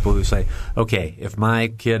by people who say, okay, if my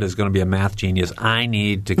kid is going to be a math genius, I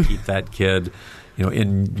need to keep that kid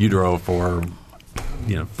in utero for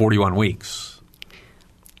 41 weeks?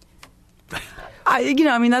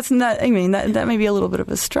 That may be a little bit of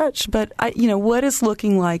a stretch, but what it's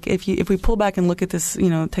looking like if we pull back and look at this,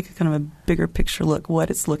 take a kind of a bigger picture look, what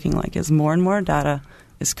it's looking like is more and more data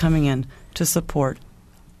is coming in to support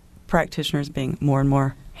practitioners being more and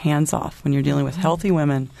more hands off when you're dealing with healthy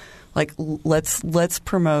women. Like let's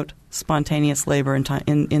promote spontaneous labor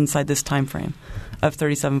inside this time frame of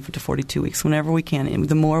 37 to 42 weeks whenever we can. And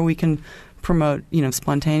the more we can promote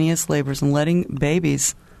spontaneous labors and letting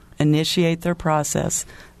babies initiate their process,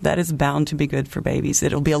 that is bound to be good for babies.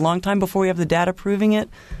 It'll be a long time before we have the data proving it,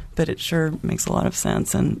 but it sure makes a lot of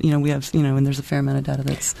sense. And we have and there's a fair amount of data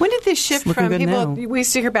that's when did this shift from people? Now. We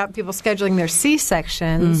used to hear about people scheduling their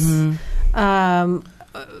C-sections.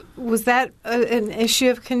 Was that an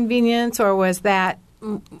issue of convenience, or was that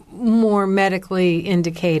more medically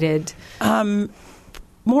indicated?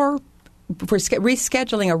 More for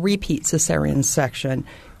rescheduling a repeat cesarean section.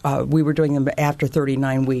 We were doing them after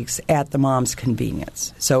 39 weeks at the mom's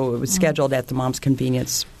convenience. So it was scheduled at the mom's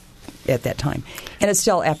convenience at that time. And it's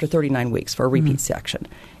still after 39 weeks for a repeat section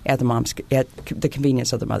at the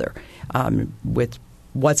convenience of the mother with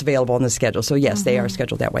what's available on the schedule. So, yes, they are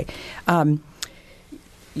scheduled that way.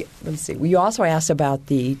 Let's see. We also asked about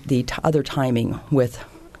the other timing with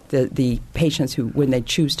the patients when they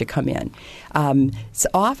choose to come in. So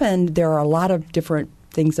often there are a lot of different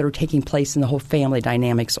things that are taking place in the whole family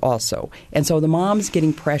dynamics also. And so the mom's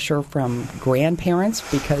getting pressure from grandparents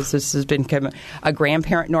because this has been a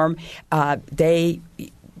grandparent norm. They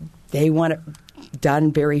want it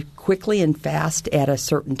done very quickly and fast at a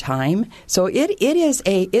certain time. So it's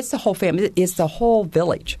the whole family. It's the whole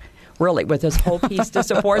village, really, with this whole piece to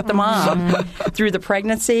support the mom through the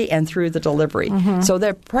pregnancy and through the delivery. So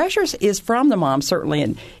the pressure is from the mom,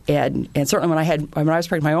 certainly, and certainly when I was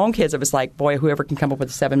pregnant with my own kids, it was like, boy, whoever can come up with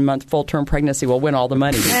a 7-month full-term pregnancy will win all the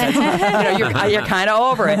money because you're kind of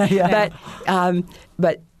over it.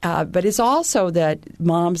 But it's also that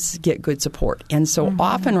moms get good support. And so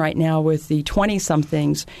often right now with the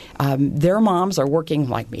 20-somethings, their moms are working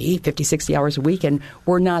like me, 50, 60 hours a week, and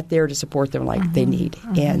we're not there to support them like they need.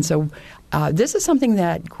 And so this is something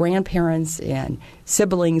that grandparents and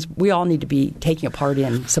siblings, we all need to be taking a part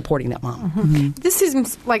in supporting that mom. This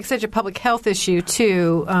seems like such a public health issue,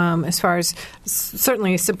 too, as far as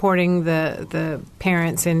certainly supporting the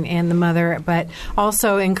parents and the mother, but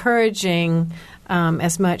also encouraging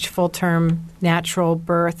as much full-term natural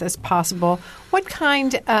birth as possible. What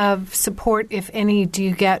kind of support, if any, do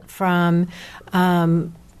you get from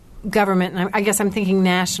government? And I guess I'm thinking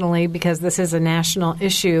nationally because this is a national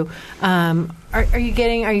issue. Are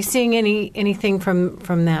you seeing anything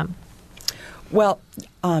from them? Well,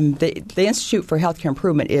 the Institute for Healthcare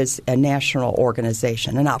Improvement is a national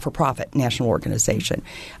organization, a not-for-profit national organization.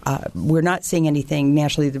 We're not seeing anything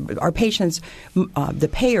nationally. Our patients, the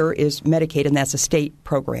payer is Medicaid, and that's a state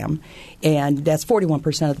program, and that's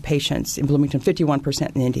 41% of the patients in Bloomington,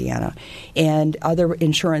 51% in Indiana. And other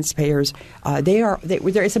insurance payers,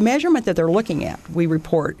 it's a measurement that they're looking at. We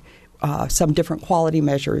report some different quality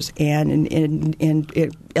measures, and in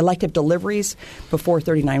elective deliveries before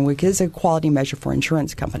 39 weeks is a quality measure for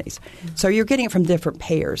insurance companies. So you're getting it from different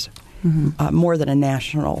payers, more than a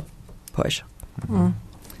national push. I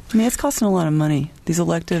mean, it's costing a lot of money. These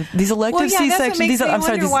elective C-sections. That's what makes me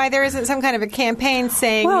wonder why there isn't some kind of a campaign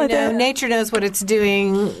saying, nature knows what it's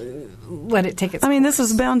doing. Let it take its course. This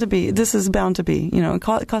is bound to be.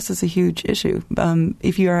 Cost is a huge issue.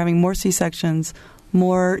 If you are having more C-sections,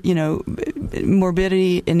 more,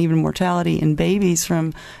 morbidity and even mortality in babies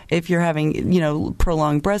from if you're having,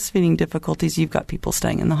 prolonged breastfeeding difficulties, you've got people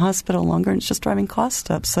staying in the hospital longer, and it's just driving costs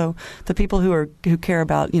up. So the people who care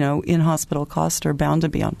about, in-hospital costs are bound to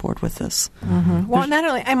be on board with this. Well, not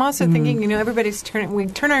only, I'm also thinking, we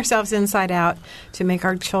turn ourselves inside out to make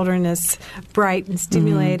our children as bright and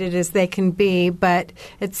stimulated as they can be, but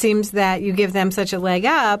it seems that you give them such a leg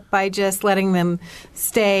up by just letting them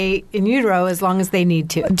stay in utero as long as they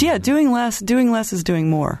need to. Yeah, doing less is doing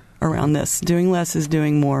more around this. Doing less is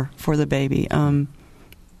doing more for the baby.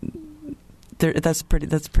 That's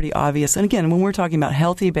pretty obvious. And again, when we're talking about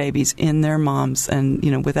healthy babies in their moms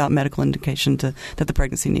and without medical indication that the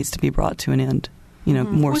pregnancy needs to be brought to an end.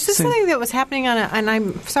 More was this soon. something that was happening and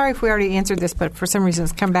I'm sorry if we already answered this, but for some reason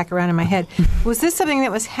it's come back around in my head. Was this something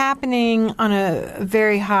that was happening on a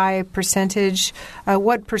very high percentage?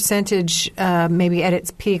 What percentage, maybe at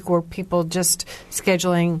its peak, were people just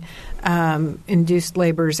scheduling induced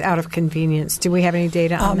labors out of convenience? Do we have any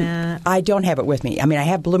data on that? I don't have it with me. I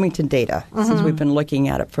have Bloomington data since we've been looking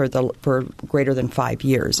at it for greater than 5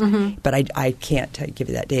 years. But I can't give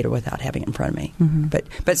you that data without having it in front of me.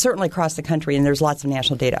 But certainly across the country, and there's lots of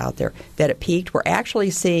national data out there, that it peaked. We're actually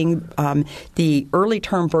seeing the early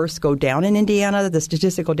term births go down in Indiana. The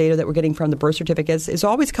statistical data that we're getting from the birth certificates is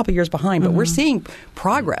always a couple years behind, but we're seeing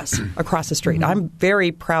progress across the street. I'm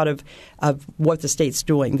very proud of what the state's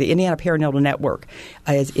doing. The Indiana Perinatal Network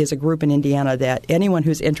is a group in Indiana that anyone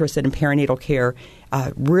who's interested in perinatal care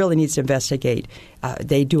really needs to investigate.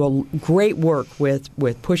 They do a great work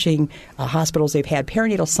with pushing hospitals. They've had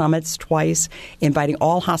perinatal summits twice, inviting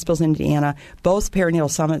all hospitals in Indiana. Both perinatal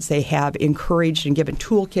summits, they have encouraged and given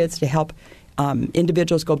toolkits to help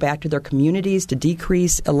individuals go back to their communities to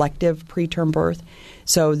decrease elective preterm birth.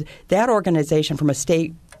 So that organization, from a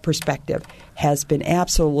state perspective, has been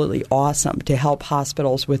absolutely awesome to help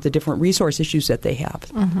hospitals with the different resource issues that they have.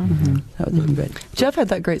 So they've been good. Jeff had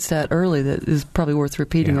that great stat early that is probably worth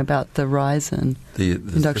repeating about the rise in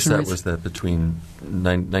induction the stat rates. was that between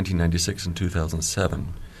 1996 and 2007,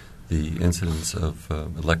 the incidence of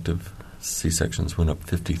elective C-sections went up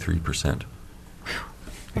 53%.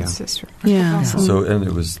 That's just Yeah. So, and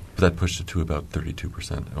that pushed it to about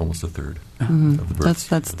 32%, almost a third of the births.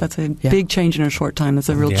 That's a big change in a short time. It's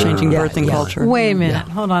a real changing birthing culture. Wait a minute.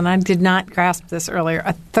 Hold on. I did not grasp this earlier.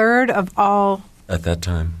 A third of all at that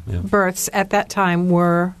time, births at that time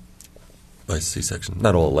were by C-section.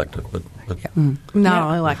 Not all elective, but not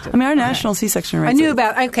all elective. Our national C-section rate. I knew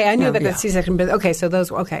about the C-section, but so those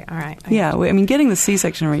were okay. All right. Getting the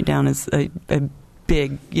C-section rate down is a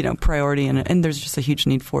big, priority, and there's just a huge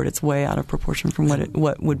need for it. It's way out of proportion from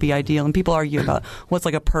what would be ideal. And people argue about what's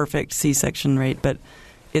like a perfect C-section rate, but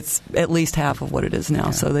it's at least half of what it is now.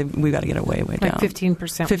 Yeah. So we've got to get it way down. Like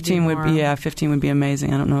 15%. 15 would be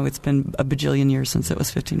amazing. I don't know. It's been a bajillion years since it was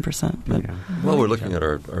 15%. But well, we're looking at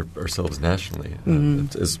ourselves nationally,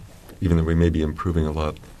 as even though we may be improving a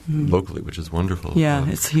lot locally, which is wonderful. Yeah,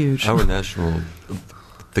 it's huge. Our national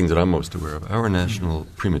things that I'm most aware of, our national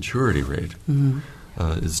prematurity rate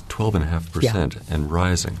is 12.5% and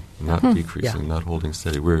rising, not decreasing, not holding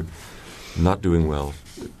steady. We're not doing well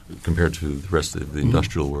compared to the rest of the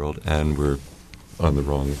industrial world, and we're on the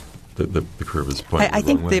wrong. The curve is pointing. I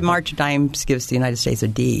think the March Dimes gives the United States a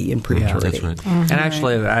D in prematurity. Yeah, that's right. And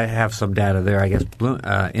actually, I have some data there. I guess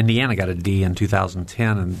Indiana got a D in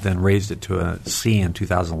 2010 and then raised it to a C in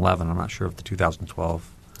 2011. I'm not sure if the 2012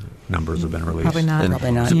 numbers have been released. Probably not. And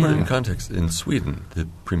Probably not. to put it in context, in Sweden, the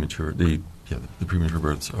premature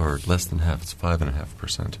births are less than half. It's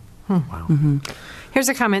 5.5%. Wow. Here's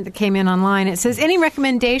a comment that came in online. It says, any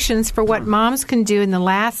recommendations for what moms can do in the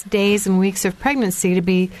last days and weeks of pregnancy to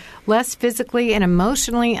be less physically and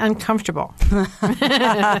emotionally uncomfortable?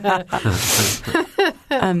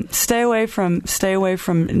 Stay away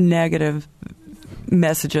from negative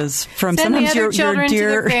messages from Send sometimes the other your children dear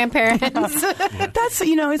to their grandparents. That's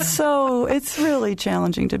it's really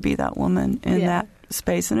challenging to be that woman in that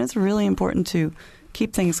space, and it's really important to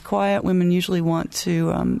keep things quiet. Women usually want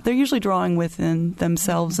to they're usually drawing within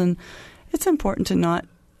themselves, and it's important to not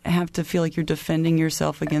have to feel like you're defending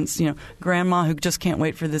yourself against grandma who just can't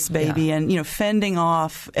wait for this baby, and fending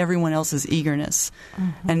off everyone else's eagerness.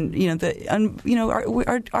 And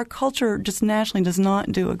our culture just nationally does not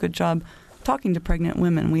do a good job talking to pregnant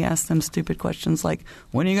women. We ask them stupid questions like,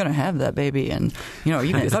 when are you going to have that baby? And, are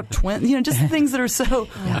you going to have twins? Just things that are so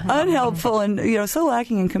unhelpful and, so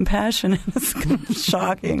lacking in compassion. It's kind of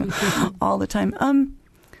shocking all the time.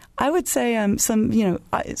 I would say some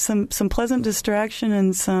pleasant distraction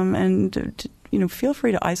and feel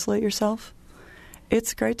free to isolate yourself.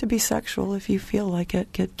 It's great to be sexual if you feel like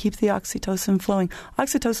it. Keep the oxytocin flowing.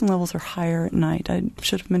 Oxytocin levels are higher at night. I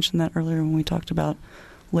should have mentioned that earlier when we talked about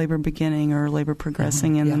labor beginning or labor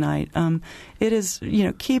progressing in the night. It is,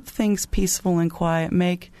 keep things peaceful and quiet.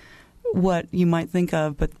 Make what you might think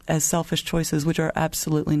of but as selfish choices, which are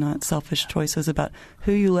absolutely not selfish choices, about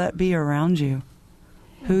who you let be around you.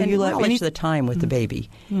 Acknowledge the time with the baby.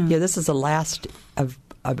 This is the last of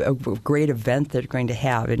a great event that you're going to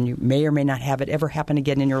have, and you may or may not have it ever happen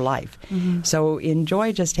again in your life. So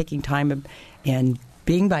enjoy just taking time and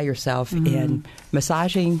being by yourself and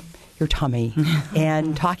massaging your tummy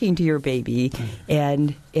and talking to your baby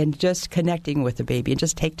and just connecting with the baby, and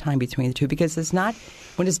just take time between the two, because it's not,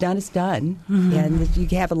 when it's done, it's done. And you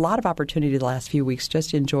have a lot of opportunity the last few weeks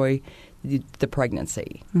just to enjoy the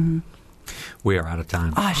pregnancy. We are out of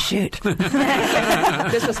time. Oh, shoot.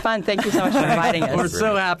 This was fun. Thank you so much for inviting us. We're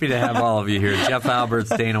so happy to have all of you here. Jeff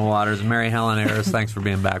Alberts, Dana Waters, Mary Helen Harris, thanks for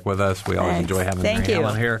being back with us. We always enjoy having Mary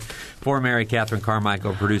Helen here. For Mary Catherine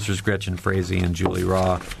Carmichael, producers Gretchen Frazee and Julie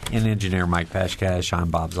Raw, and engineer Mike Pashkash,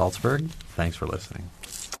 I'm Bob Zaltsberg. Thanks for listening.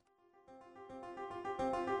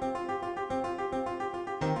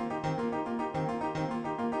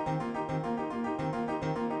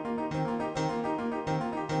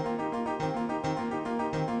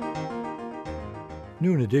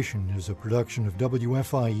 Noon Edition is a production of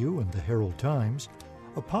WFIU and the Herald Times.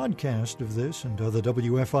 A podcast of this and other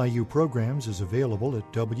WFIU programs is available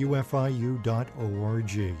at wfiu.org.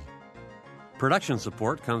 Production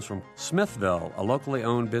support comes from Smithville, a locally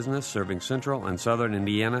owned business serving central and southern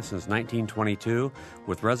Indiana since 1922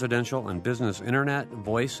 with residential and business internet,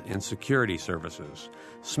 voice, and security services.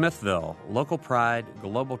 Smithville, local pride,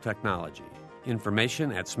 global technology.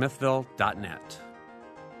 Information at smithville.net.